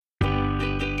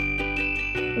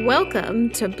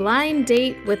Welcome to Blind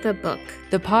Date with a Book,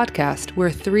 the podcast where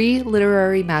three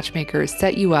literary matchmakers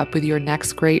set you up with your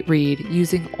next great read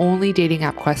using only dating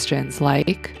app questions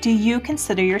like: do you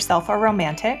consider yourself a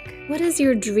romantic? What is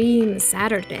your dream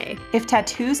Saturday? If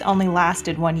tattoos only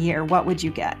lasted 1 year, what would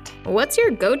you get? What's your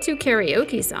go-to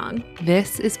karaoke song?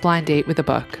 This is Blind Date with a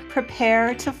Book.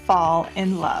 Prepare to fall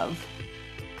in love.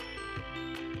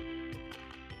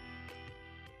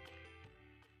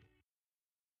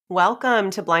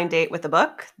 Welcome to Blind Date with a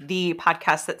Book, the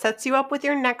podcast that sets you up with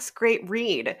your next great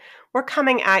read. We're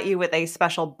coming at you with a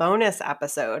special bonus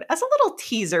episode as a little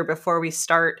teaser before we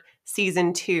start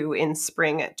Season 2 in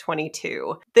spring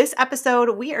 22. This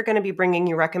episode, we are going to be bringing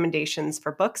you recommendations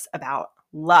for books about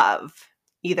love.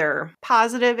 Either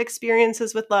positive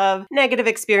experiences with love, negative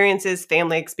experiences,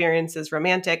 family experiences,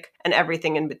 romantic, and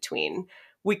everything in between.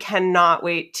 We cannot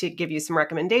wait to give you some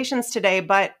recommendations today,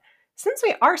 but since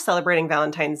we are celebrating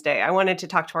Valentine's Day, I wanted to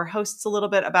talk to our hosts a little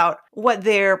bit about what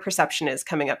their perception is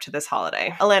coming up to this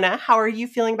holiday. Elena, how are you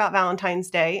feeling about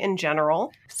Valentine's Day in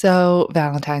general? So,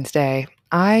 Valentine's Day.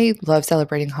 I love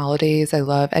celebrating holidays. I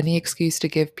love any excuse to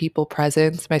give people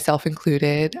presents, myself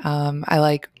included. I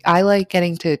like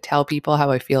getting to tell people how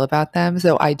I feel about them.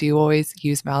 So I do always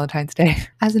use Valentine's Day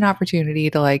as an opportunity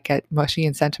to get mushy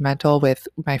and sentimental with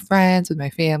my friends, with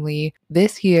my family.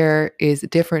 This year is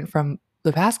different from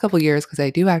the past couple years because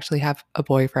I do actually have a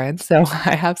boyfriend. So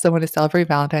I have someone to celebrate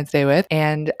Valentine's Day with,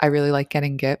 and I really like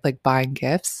buying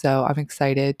gifts. So I'm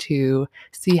excited to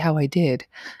see how I did.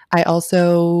 I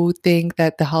also think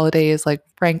that the holiday is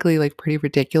frankly pretty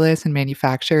ridiculous and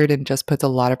manufactured and just puts a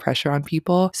lot of pressure on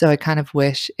people. So I kind of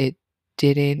wish it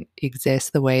didn't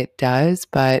exist the way it does,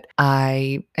 but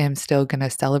I am still going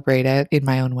to celebrate it in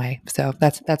my own way. So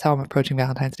that's how I'm approaching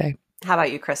Valentine's Day. How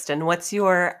about you, Kristen? What's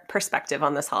your perspective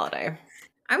on this holiday?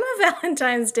 I'm a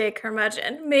Valentine's Day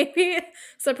curmudgeon. Maybe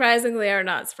surprisingly or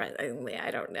not surprisingly,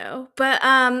 I don't know. But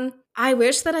I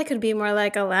wish that I could be more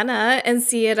like Elena and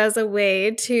see it as a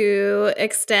way to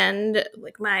extend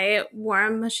my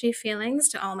warm, mushy feelings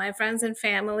to all my friends and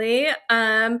family.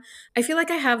 I feel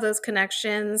like I have those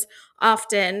connections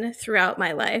often throughout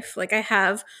my life. I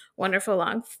have wonderful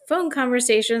long phone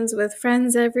conversations with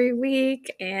friends every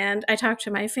week, and I talk to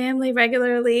my family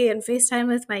regularly and FaceTime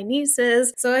with my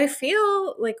nieces. So I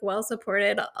feel well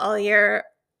supported all year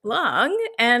long,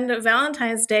 and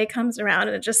Valentine's Day comes around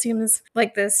and it just seems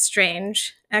like this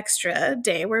strange extra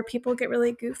day where people get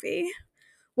really goofy.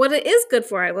 What it is good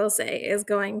for, I will say, is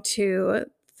going to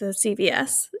the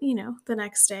CVS, the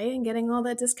next day and getting all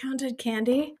that discounted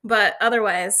candy. But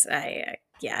otherwise, I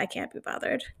can't be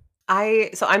bothered.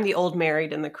 So I'm the old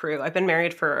married in the crew. I've been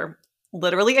married for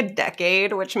literally a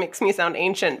decade, which makes me sound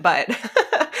ancient, but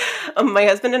my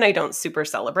husband and I don't super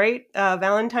celebrate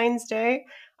Valentine's Day.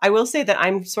 I will say that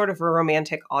I'm sort of a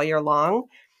romantic all year long.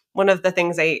 One of the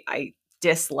things I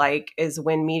dislike is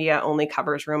when media only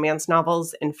covers romance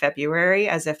novels in February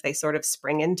as if they sort of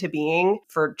spring into being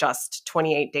for just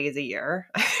 28 days a year.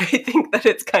 I think that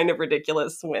it's kind of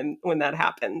ridiculous when that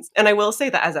happens. And I will say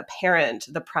that as a parent,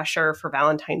 the pressure for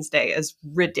Valentine's Day is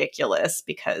ridiculous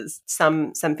because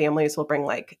some families will bring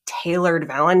tailored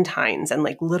Valentines and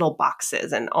little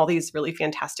boxes and all these really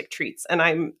fantastic treats. And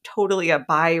I'm totally a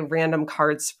buy random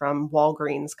cards from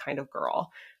Walgreens kind of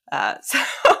girl. So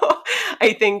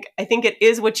I think it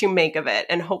is what you make of it.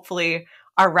 And hopefully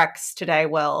our recs today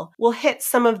will hit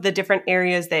some of the different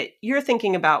areas that you're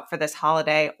thinking about for this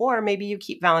holiday, or maybe you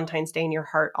keep Valentine's Day in your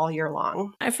heart all year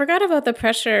long. I forgot about the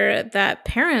pressure that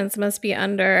parents must be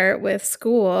under with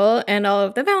school and all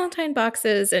of the Valentine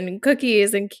boxes and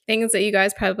cookies and things that you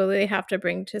guys probably have to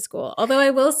bring to school. Although I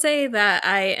will say that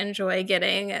I enjoy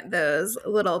getting those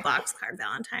little box card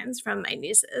Valentines from my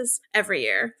nieces every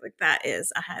year. That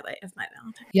is a highlight of my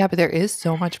Valentine. Yeah, but there is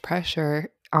so much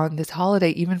pressure on this holiday,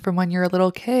 even from when you're a little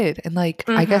kid. And I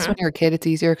guess when you're a kid, it's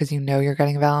easier because you're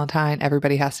getting a Valentine.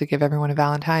 Everybody has to give everyone a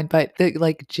Valentine. But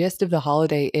the gist of the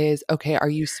holiday is, okay, are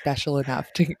you special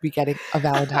enough to be getting a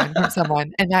Valentine from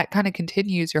someone? And that kind of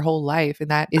continues your whole life.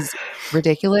 And that is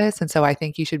ridiculous. And so I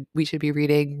think we should be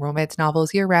reading romance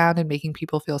novels year round and making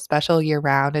people feel special year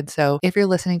round. And so if you're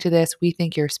listening to this, we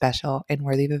think you're special and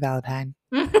worthy of a Valentine.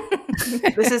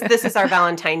 This is our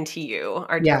Valentine to you,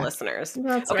 our dear listeners.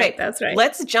 That's right.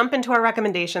 Let's jump into our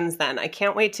recommendations then. I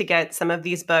can't wait to get some of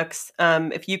these books.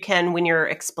 If you can, when you're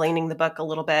explaining the book a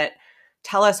little bit,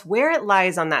 tell us where it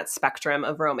lies on that spectrum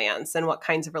of romance and what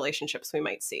kinds of relationships we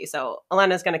might see. So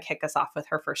Elena's going to kick us off with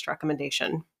her first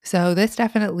recommendation. So this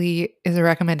definitely is a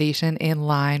recommendation in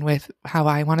line with how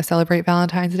I want to celebrate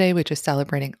Valentine's Day, which is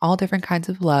celebrating all different kinds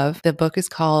of love. The book is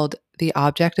called The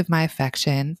Object of My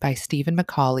Affection by Stephen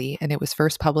Macaulay, and it was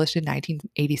first published in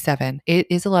 1987. It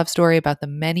is a love story about the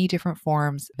many different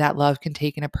forms that love can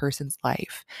take in a person's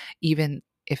life, even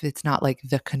if it's not like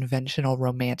the conventional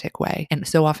romantic way. And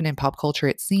so often in pop culture,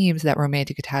 it seems that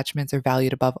romantic attachments are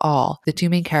valued above all. The two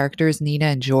main characters, Nina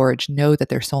and George, know that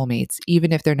they're soulmates,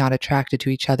 even if they're not attracted to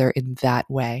each other in that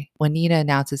way. When Nina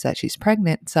announces that she's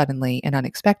pregnant suddenly and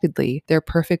unexpectedly, their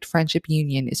perfect friendship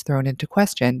union is thrown into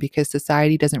question because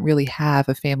society doesn't really have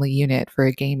a family unit for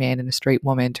a gay man and a straight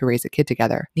woman to raise a kid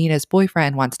together. Nina's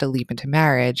boyfriend wants to leap into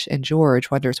marriage, and George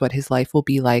wonders what his life will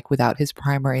be like without his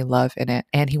primary love in it,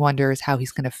 and he wonders how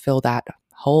he's going to fill that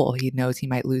hole. He knows he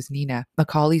might lose Nina.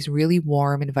 Macaulay's really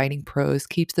warm, inviting prose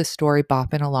keeps the story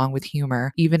bopping along with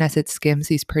humor, even as it skims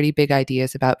these pretty big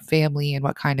ideas about family and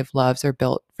what kind of loves are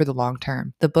built for the long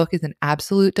term. The book is an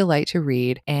absolute delight to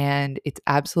read, and it's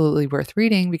absolutely worth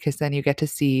reading because then you get to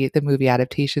see the movie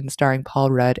adaptation starring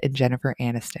Paul Rudd and Jennifer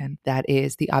Aniston. That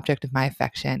is The Object of My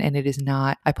Affection, and it is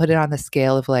not, I put it on the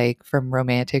scale of like from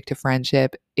romantic to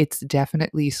friendship. It's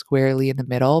definitely squarely in the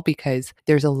middle because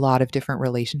there's a lot of different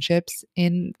relationships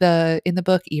in the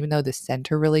book. Even though the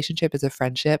center relationship is a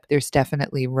friendship, there's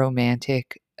definitely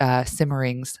romantic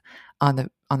simmerings on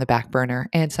the back burner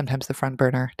and sometimes the front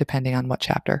burner, depending on what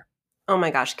chapter. Oh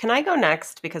my gosh, can I go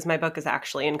next? Because my book is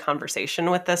actually in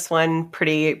conversation with this one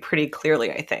pretty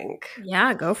clearly, I think.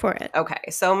 Yeah, go for it. Okay,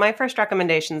 so my first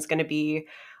recommendation is going to be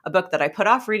a book that I put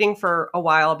off reading for a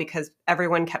while because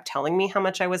everyone kept telling me how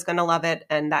much I was going to love it.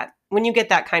 And that when you get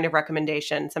that kind of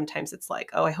recommendation, sometimes it's like,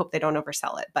 oh, I hope they don't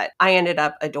oversell it. But I ended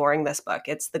up adoring this book.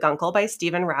 It's The Guncle by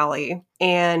Stephen Rowley.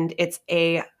 And it's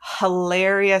a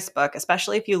hilarious book,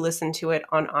 especially if you listen to it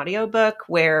on audiobook,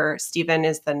 where Stephen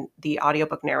is the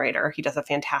audiobook narrator. He does a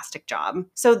fantastic job.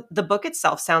 So the book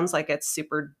itself sounds like it's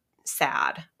super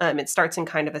sad. It starts in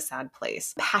kind of a sad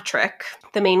place. Patrick,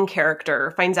 the main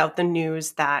character, finds out the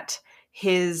news that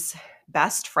his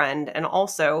best friend, and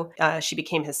also she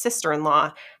became his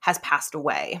sister-in-law, has passed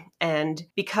away. And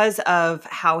because of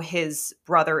how his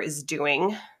brother is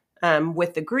doing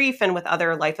with the grief and with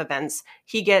other life events,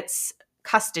 he gets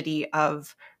custody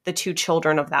of the two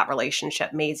children of that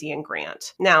relationship, Maisie and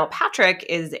Grant. Now, Patrick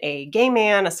is a gay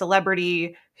man, a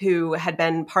celebrity who had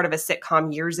been part of a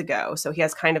sitcom years ago. So he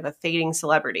has kind of a fading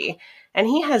celebrity. And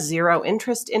he has zero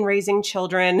interest in raising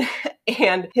children.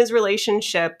 And his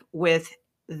relationship with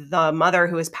the mother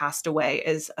who has passed away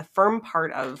is a firm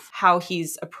part of how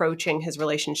he's approaching his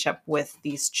relationship with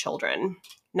these children.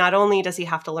 Not only does he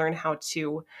have to learn how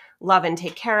to love and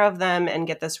take care of them and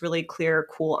get this really clear,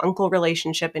 cool uncle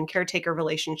relationship and caretaker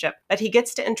relationship, but he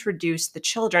gets to introduce the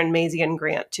children, Maisie and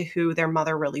Grant, to who their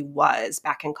mother really was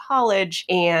back in college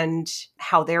and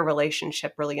how their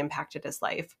relationship really impacted his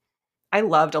life. I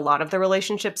loved a lot of the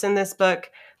relationships in this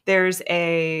book. There's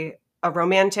a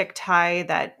romantic tie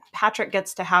that Patrick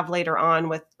gets to have later on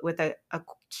with a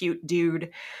cute dude.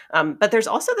 But there's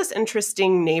also this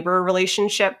interesting neighbor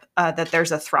relationship that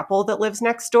there's a throuple that lives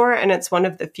next door. And it's one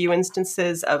of the few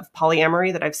instances of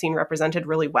polyamory that I've seen represented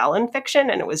really well in fiction.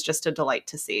 And it was just a delight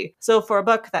to see. So for a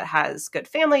book that has good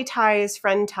family ties,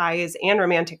 friend ties, and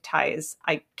romantic ties,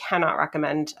 I cannot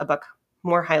recommend a book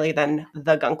more highly than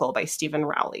The Guncle by Stephen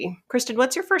Rowley. Kristen,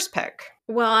 what's your first pick?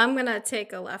 Well, I'm going to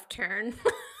take a left turn.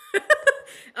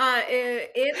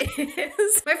 It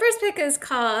is. My first pick is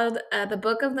called The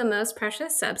Book of the Most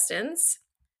Precious Substance.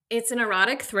 It's an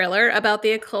erotic thriller about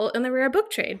the occult and the rare book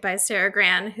trade by Sarah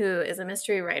Gran, who is a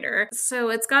mystery writer. So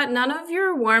it's got none of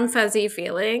your warm, fuzzy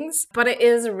feelings, but it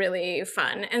is really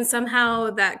fun. And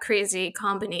somehow that crazy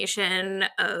combination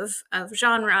of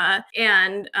genre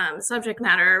and subject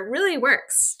matter really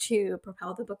works to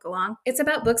propel the book along. It's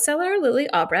about bookseller Lily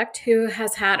Albrecht, who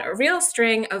has had a real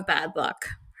string of bad luck.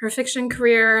 Her fiction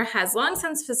career has long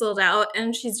since fizzled out,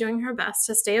 and she's doing her best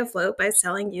to stay afloat by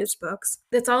selling used books.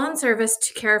 It's all in service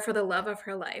to care for the love of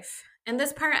her life. And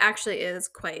this part actually is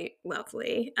quite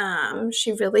lovely.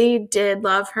 She really did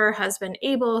love her husband,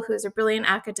 Abel, who's a brilliant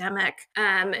academic,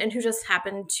 and who just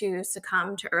happened to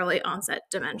succumb to early onset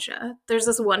dementia. There's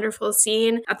this wonderful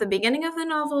scene at the beginning of the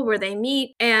novel where they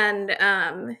meet, and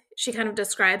she kind of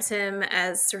describes him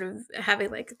as sort of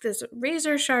having like this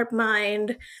razor sharp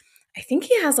mind. I think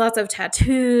he has lots of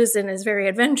tattoos and is very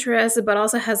adventurous, but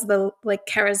also has the like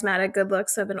charismatic good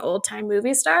looks of an old time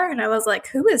movie star. And I was like,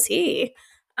 who is he?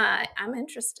 I'm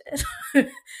interested.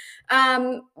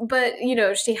 But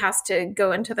she has to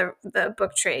go into the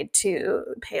book trade to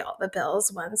pay all the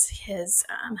bills once his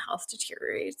health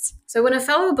deteriorates. So when a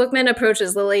fellow bookman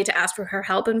approaches Lily to ask for her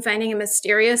help in finding a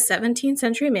mysterious 17th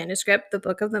century manuscript, the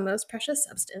Book of the Most Precious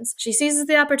Substance, she seizes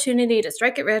the opportunity to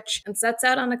strike it rich and sets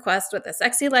out on a quest with a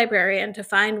sexy librarian to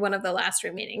find one of the last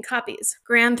remaining copies.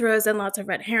 Gran throws in lots of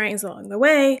red herrings along the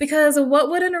way, because what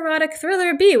would an erotic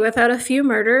thriller be without a few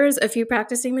murders, a few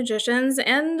practicing magicians,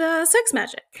 and sex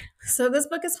magic? So this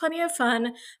book is plenty of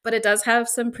fun, but it does have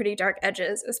some pretty dark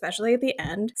edges, especially at the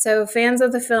end. So fans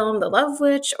of the film The Love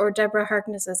Witch or Deborah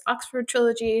Harkness's Oxford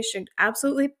trilogy should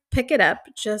absolutely pick it up.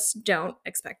 Just don't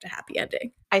expect a happy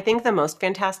ending. I think the most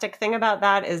fantastic thing about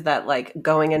that is that like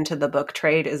going into the book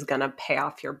trade is going to pay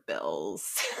off your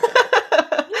bills. If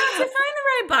you find the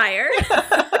right buyer.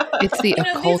 It's the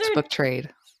occult book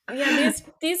trade. Yeah,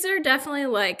 these are definitely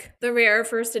like the rare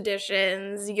first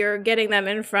editions. You're getting them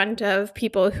in front of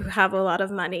people who have a lot of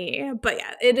money. But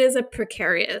yeah, it is a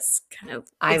precarious kind of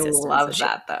existence. I love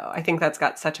that though. I think that's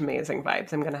got such amazing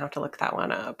vibes. I'm going to have to look that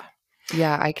one up.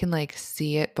 Yeah, I can like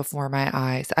see it before my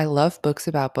eyes. I love books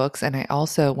about books. And I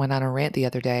also went on a rant the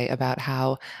other day about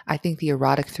how I think the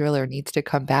erotic thriller needs to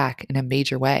come back in a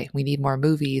major way. We need more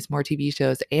movies, more TV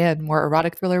shows, and more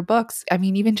erotic thriller books. I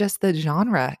mean, even just the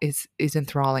genre is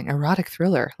enthralling. Erotic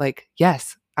thriller. Like,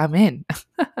 yes, I'm in.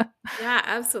 Yeah,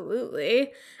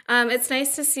 absolutely. It's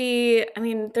nice to see. I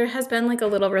mean, there has been like a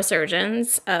little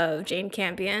resurgence of Jane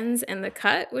Campion's In the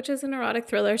Cut, which is an erotic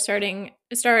thriller starring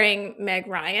Meg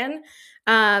Ryan.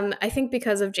 I think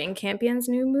because of Jane Campion's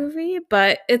new movie,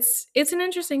 but it's an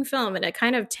interesting film, and it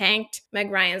kind of tanked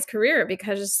Meg Ryan's career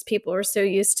because people were so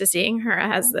used to seeing her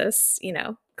as this,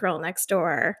 girl next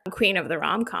door, queen of the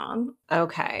rom-com.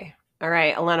 Okay. All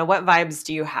right, Elena, what vibes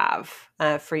do you have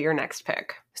for your next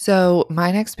pick? So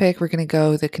my next pick, we're going to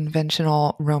go the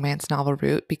conventional romance novel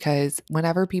route, because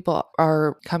whenever people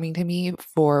are coming to me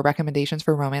for recommendations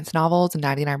for romance novels,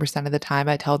 99% of the time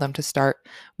I tell them to start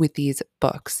with these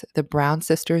books. The Brown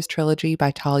Sisters trilogy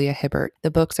by Talia Hibbert.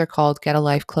 The books are called Get a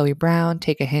Life, Chloe Brown,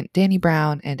 Take a Hint, Dani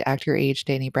Brown, and Act Your Age,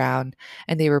 Dani Brown,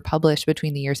 and they were published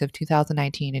between the years of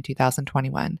 2019 and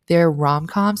 2021. They're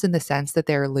rom-coms in the sense that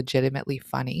they're legitimately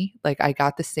funny. Like I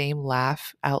got the same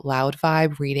laugh out loud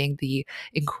vibe reading the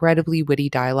incredibly witty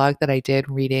dialogue that I did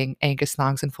reading Angus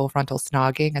Thongs and Full Frontal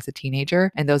Snogging as a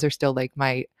teenager. And those are still like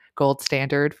my gold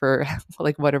standard for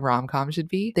like what a rom-com should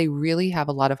be. They really have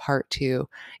a lot of heart too.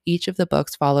 Each of the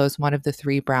books follows one of the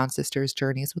three Brown sisters'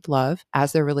 journeys with love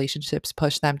as their relationships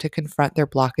push them to confront their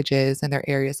blockages and their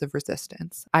areas of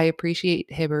resistance. I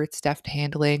appreciate Hibbert's deft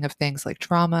handling of things like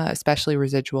trauma, especially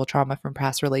residual trauma from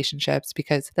past relationships,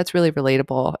 because that's really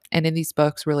relatable. And in these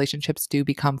books, relationships do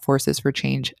become forces for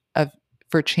change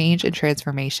and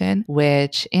transformation,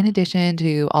 which in addition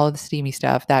to all of the steamy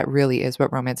stuff, that really is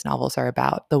what romance novels are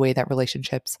about. The way that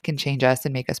relationships can change us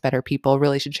and make us better people,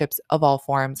 relationships of all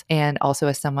forms. And also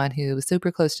as someone who's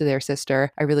super close to their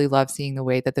sister, I really love seeing the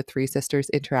way that the three sisters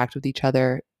interact with each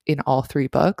other in all three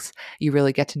books. You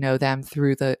really get to know them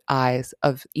through the eyes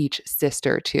of each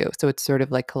sister too. So it's sort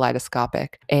of like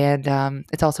kaleidoscopic. And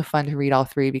it's also fun to read all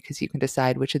three because you can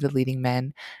decide which of the leading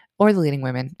men or the leading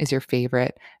women is your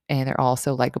favorite, and they're all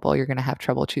so likable you're going to have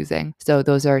trouble choosing. So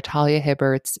those are Talia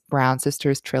Hibbert's Brown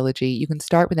Sisters trilogy. You can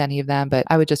start with any of them, but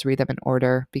I would just read them in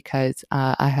order because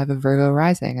I have a Virgo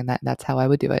rising, and that's how I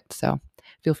would do it. So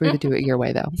feel free to do it your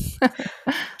way though.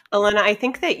 Elena, I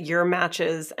think that your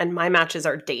matches and my matches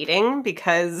are dating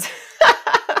because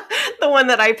the one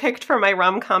that I picked for my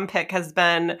rom-com pick has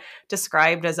been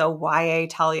described as a YA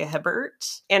Talia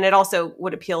Hibbert. And it also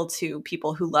would appeal to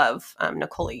people who love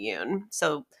Nicola Yoon.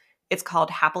 So it's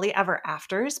called Happily Ever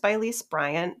Afters by Elise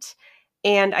Bryant.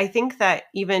 And I think that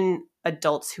even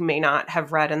adults who may not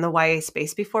have read in the YA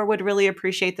space before would really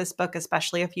appreciate this book,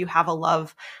 especially if you have a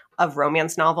love of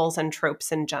romance novels and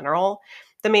tropes in general.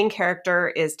 The main character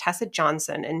is Tessa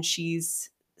Johnson, and she's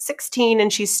 16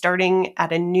 and she's starting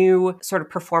at a new sort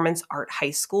of performance art high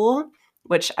school,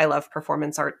 which I love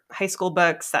performance art high school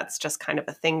books. That's just kind of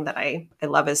a thing that I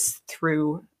love as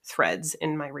through threads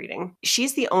in my reading.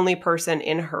 She's the only person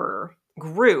in her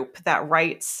group that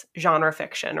writes genre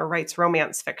fiction or writes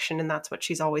romance fiction, and that's what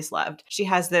she's always loved. She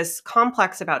has this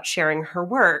complex about sharing her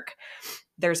work.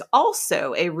 There's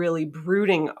also a really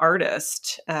brooding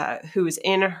artist who's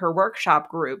in her workshop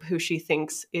group who she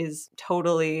thinks is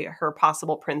totally her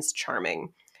possible Prince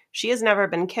Charming. She has never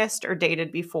been kissed or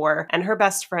dated before, and her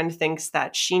best friend thinks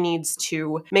that she needs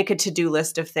to make a to-do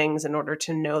list of things in order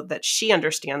to know that she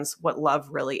understands what love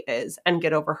really is and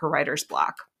get over her writer's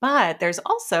block. But there's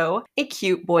also a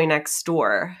cute boy next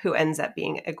door who ends up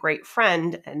being a great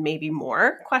friend and maybe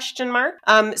more, question mark.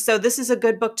 So this is a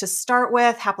good book to start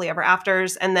with, Happily Ever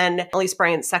Afters. And then Elise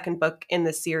Bryant's second book in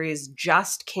the series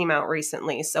just came out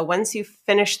recently. So once you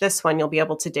finish this one, you'll be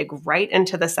able to dig right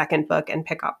into the second book and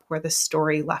pick up where the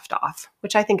story left off,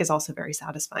 which I think is also very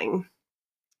satisfying.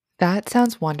 That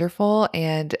sounds wonderful.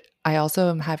 And I also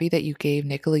am happy that you gave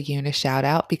Nicola Yoon a shout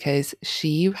out because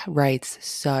she writes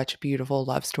such beautiful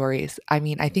love stories. I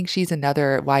mean, I think she's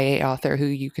another YA author who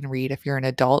you can read if you're an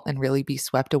adult and really be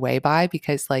swept away by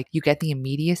because, like, you get the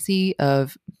immediacy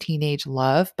of teenage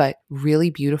love, but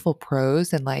really beautiful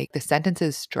prose and, like, the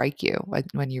sentences strike you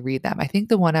when you read them. I think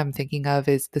the one I'm thinking of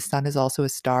is The Sun is Also a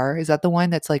Star. Is that the one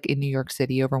that's like in New York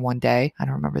City over one day? I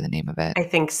don't remember the name of it. I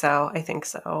think so. I think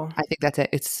so. I think that's it.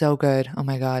 It's so good. Oh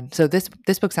my God. So this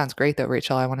book sounds great though,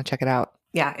 Rachel. I want to check it out.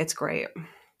 Yeah, it's great.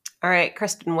 All right,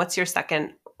 Kristen, what's your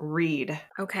second read?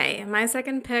 Okay, my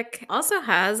second pick also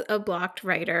has a blocked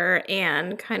writer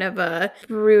and kind of a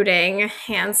brooding,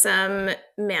 handsome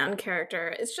man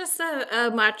character. It's just a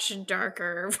much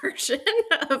darker version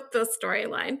of the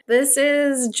storyline. This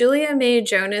is Julia May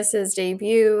Jonas's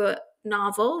debut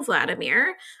novel,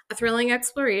 Vladimir, a thrilling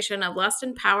exploration of lust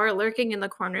and power lurking in the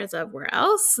corners of where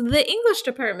else? The English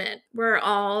department. We're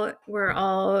all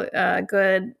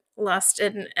good lust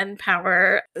and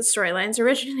power storylines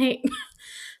originate.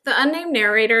 The unnamed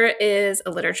narrator is a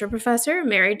literature professor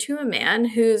married to a man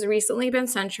who's recently been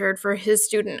censured for his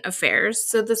student affairs.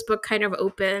 So this book kind of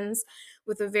opens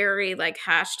with a very like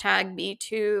hashtag Me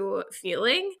Too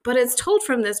feeling, but it's told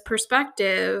from this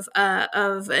perspective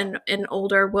of an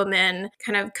older woman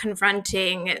kind of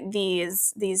confronting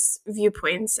these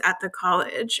viewpoints at the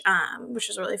college,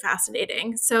 which is really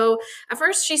fascinating. So at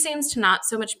first, she seems to not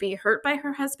so much be hurt by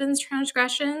her husband's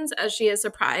transgressions as she is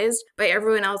surprised by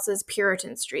everyone else's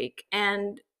Puritan streak.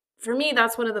 And for me,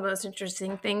 that's one of the most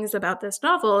interesting things about this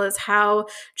novel is how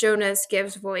Jonas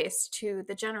gives voice to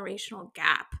the generational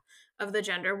gap of the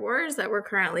gender wars that we're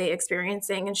currently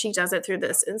experiencing. And she does it through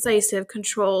this incisive,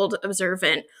 controlled,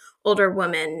 observant, older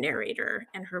woman narrator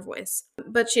and her voice.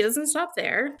 But she doesn't stop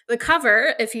there. The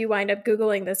cover, if you wind up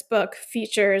Googling this book,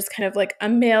 features kind of like a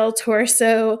male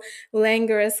torso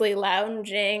languorously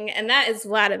lounging. And that is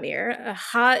Vladimir, a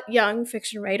hot young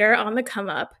fiction writer on the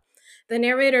come up. The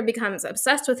narrator becomes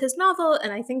obsessed with his novel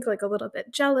and I think like a little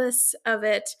bit jealous of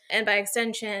it. And by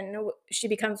extension, she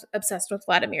becomes obsessed with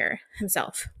Vladimir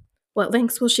himself. What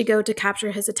lengths will she go to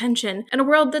capture his attention in a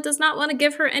world that does not want to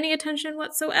give her any attention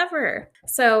whatsoever?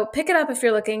 So pick it up if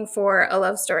you're looking for a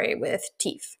love story with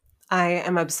teeth. I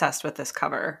am obsessed with this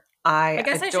cover. I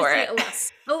guess adore I should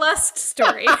say a lust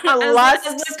story. A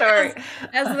lust story.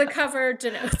 As the cover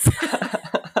denotes.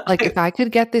 Like if I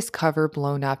could get this cover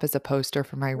blown up as a poster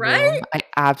for my room, I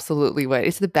absolutely would.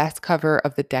 It's the best cover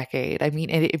of the decade. I mean,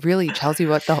 it really tells you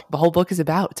what the whole book is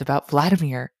about. It's about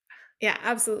Vladimir. Yeah,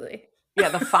 absolutely. Yeah,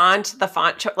 the font,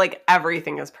 like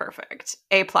everything is perfect.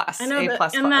 A plus. I know A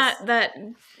plus. And that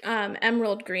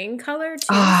emerald green color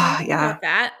too. Yeah.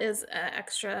 That is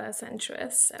extra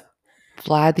sensuous. So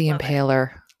Vlad the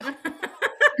Impaler.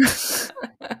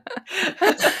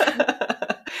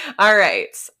 All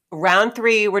right. Round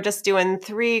 3, we're just doing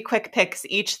 3 quick picks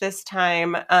each this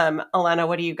time. Elena,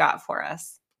 what do you got for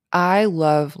us? I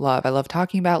love love. I love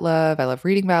talking about love. I love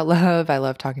reading about love. I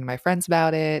love talking to my friends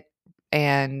about it.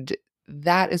 And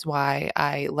that is why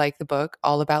I like the book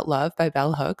All About Love by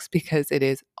Bell Hooks, because it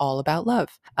is all about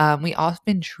love. We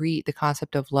often treat the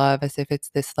concept of love as if it's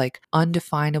this like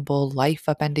undefinable, life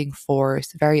upending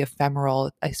force, very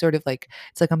ephemeral. It's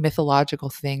like a mythological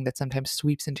thing that sometimes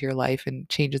sweeps into your life and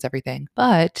changes everything.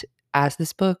 But as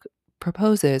this book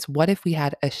proposes, what if we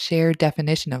had a shared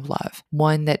definition of love?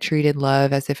 One that treated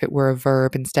love as if it were a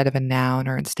verb instead of a noun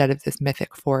or instead of this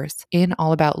mythic force. In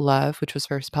All About Love, which was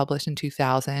first published in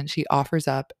 2000, she offers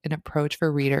up an approach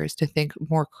for readers to think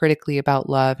more critically about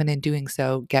love and in doing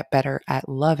so get better at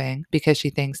loving because she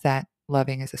thinks that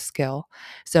loving is a skill.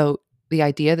 So the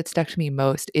idea that stuck to me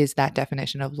most is that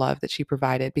definition of love that she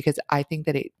provided, because I think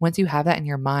that once you have that in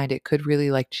your mind, it could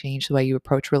really like change the way you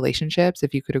approach relationships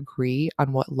if you could agree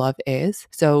on what love is.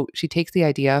 So she takes the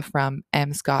idea from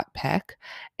M. Scott Peck,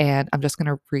 and I'm just going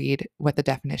to read what the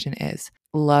definition is.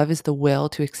 Love is the will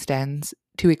to extend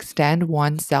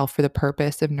oneself for the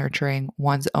purpose of nurturing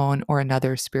one's own or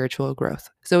another's spiritual growth.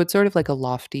 So it's sort of like a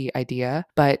lofty idea,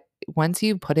 but once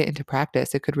you put it into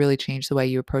practice, it could really change the way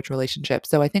you approach relationships.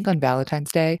 So I think on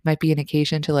Valentine's Day might be an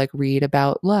occasion to like read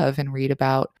about love and read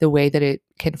about the way that it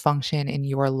can function in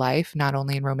your life, not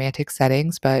only in romantic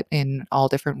settings, but in all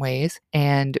different ways.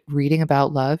 And reading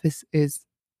about love is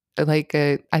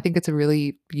I think it's a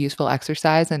really useful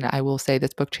exercise, and I will say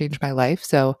this book changed my life.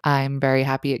 So I'm very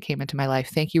happy it came into my life.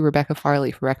 Thank you, Rebecca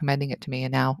Farley, for recommending it to me.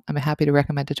 And now I'm happy to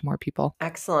recommend it to more people.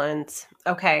 Excellent.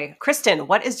 Okay. Kristen,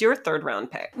 what is your third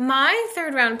round pick? My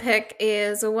third round pick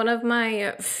is one of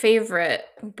my favorite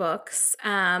books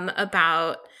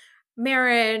about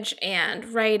marriage and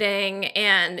writing,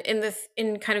 and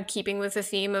in kind of keeping with the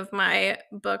theme of my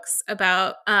books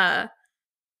about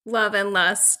love and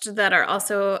lust that are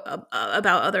also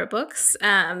about other books.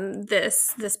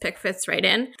 This pick fits right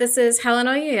in. This is Helen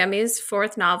Oyeyemi's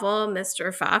fourth novel,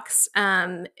 Mr. Fox.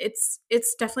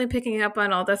 It's definitely picking up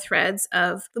on all the threads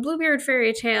of the Bluebeard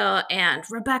fairy tale and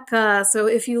Rebecca. So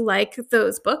if you like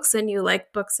those books and you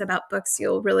like books about books,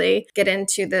 you'll really get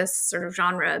into this sort of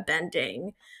genre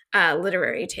bending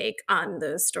literary take on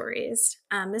those stories.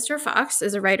 Mr. Fox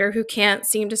is a writer who can't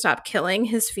seem to stop killing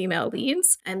his female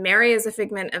leads, and Mary is a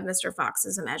figment of Mr.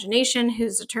 Fox's imagination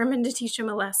who's determined to teach him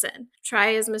a lesson.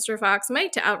 Try as Mr. Fox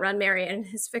might to outrun Mary in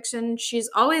his fiction, she's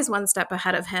always one step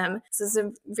ahead of him. This is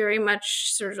a very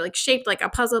much sort of like shaped like a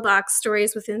puzzle box,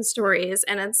 stories within stories,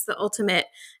 and it's the ultimate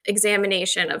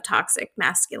examination of toxic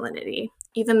masculinity.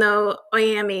 Even though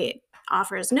Oyeyemi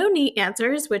offers no neat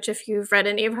answers, which if you've read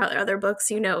any of her other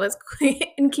books, you know is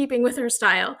in keeping with her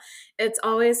style, it's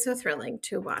always so thrilling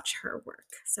to watch her work.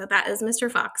 So that is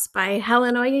Mr. Fox by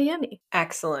Helen Oyeyemi.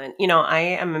 Excellent. I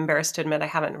am embarrassed to admit I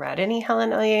haven't read any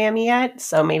Helen Oyeyemi yet,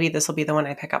 so maybe this will be the one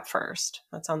I pick up first.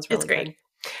 That sounds really great. Good.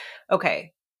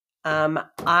 Okay.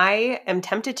 I am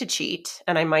tempted to cheat,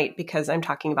 and I might because I'm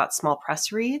talking about small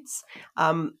press reads.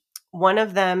 One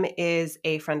of them is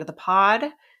a friend of the pod,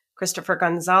 Christopher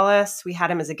Gonzalez. We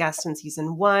had him as a guest in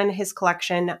season 1. His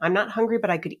collection, I'm Not Hungry, But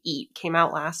I Could Eat, came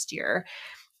out last year.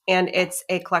 And it's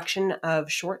a collection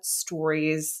of short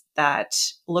stories that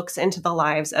looks into the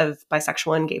lives of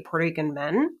bisexual and gay Puerto Rican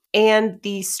men. And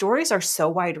the stories are so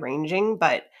wide-ranging,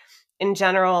 but in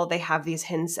general, they have these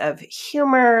hints of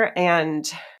humor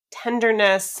and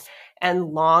tenderness and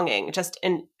longing just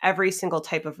in every single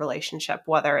type of relationship,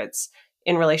 whether it's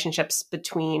in relationships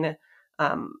between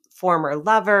former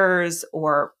lovers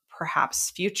or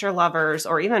perhaps future lovers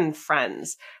or even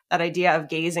friends. That idea of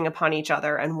gazing upon each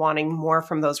other and wanting more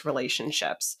from those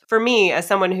relationships. For me, as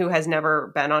someone who has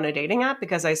never been on a dating app,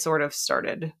 because I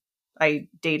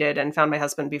dated and found my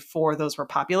husband before those were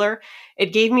popular,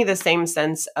 it gave me the same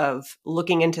sense of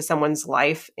looking into someone's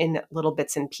life in little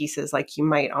bits and pieces like you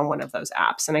might on one of those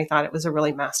apps. And I thought it was a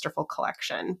really masterful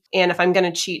collection. And if I'm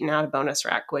going to cheat and add a bonus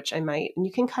rec, which I might, and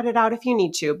you can cut it out if you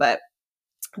need to, but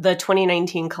the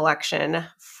 2019 collection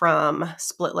from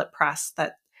Split Lip Press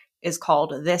that is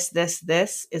called This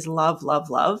is Love, Love,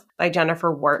 Love by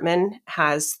Jennifer Wortman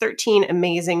has 13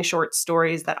 amazing short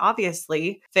stories that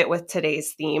obviously fit with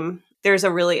today's theme. There's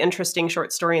a really interesting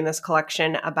short story in this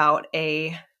collection about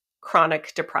a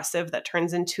chronic depressive that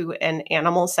turns into an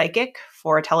animal psychic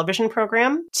for a television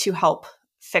program to help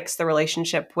fix the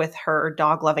relationship with her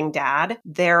dog-loving dad.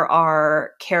 There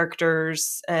are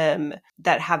characters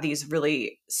that have these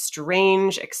really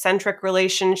strange, eccentric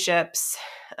relationships.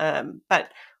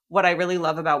 But what I really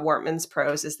love about Wortman's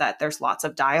prose is that there's lots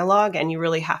of dialogue, and you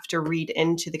really have to read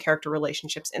into the character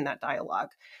relationships in that dialogue.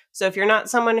 So if you're not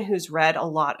someone who's read a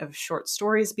lot of short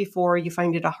stories before, you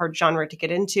find it a hard genre to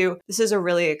get into, this is a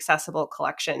really accessible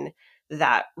collection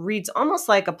that reads almost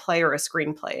like a play or a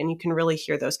screenplay, and you can really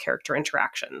hear those character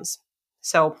interactions.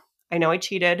 So I know I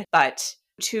cheated, but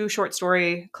 2 short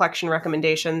story collection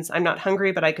recommendations. I'm Not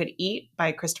Hungry, But I Could Eat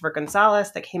by Christopher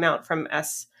Gonzalez that came out from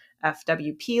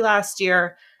SFWP last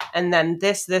year. And then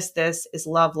This is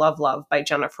Love, Love, Love by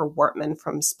Jennifer Wortman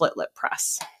from Split Lip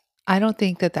Press. I don't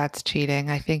think that that's cheating.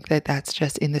 I think that that's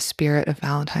just in the spirit of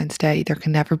Valentine's Day. There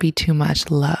can never be too much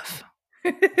love.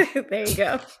 There you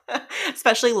go.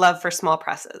 Especially love for small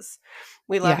presses.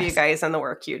 We love Yes. you guys and the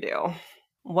work you do.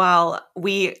 Well,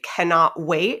 we cannot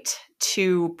wait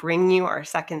to bring you our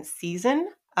second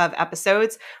season of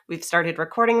episodes. We've started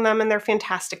recording them and they're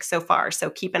fantastic so far.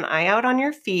 So keep an eye out on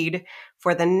your feed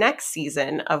for the next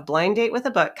season of Blind Date with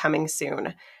a Book coming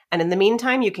soon. And in the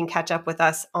meantime, you can catch up with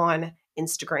us on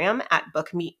Instagram at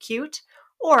BookMeetCute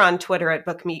or on Twitter at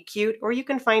BookMeetCute, or you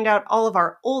can find out all of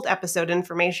our old episode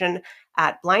information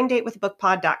at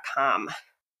blinddatewithbookpod.com.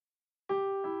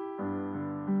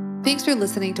 Thanks for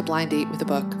listening to Blind Date with a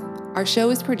Book. Our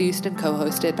show is produced and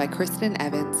co-hosted by Kristen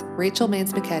Evans, Rachel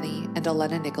Mans-McKenney, and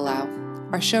Elena Nicolau.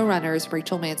 Our showrunner is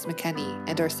Rachel Mans-McKenney,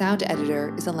 and our sound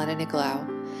editor is Elena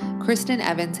Nicolau. Kristen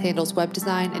Evans handles web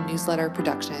design and newsletter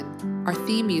production. Our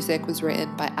theme music was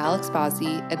written by Alex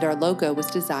Bozzi, and our logo was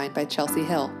designed by Chelsea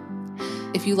Hill.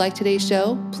 If you like today's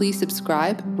show, please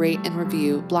subscribe, rate, and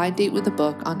review Blind Date with a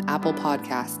Book on Apple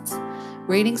Podcasts.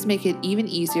 Ratings make it even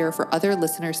easier for other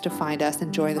listeners to find us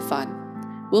and join the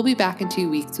fun. We'll be back in 2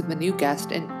 weeks with a new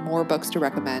guest and more books to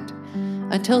recommend.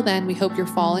 Until then, we hope you're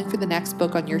falling for the next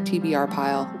book on your TBR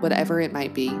pile, whatever it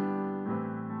might be.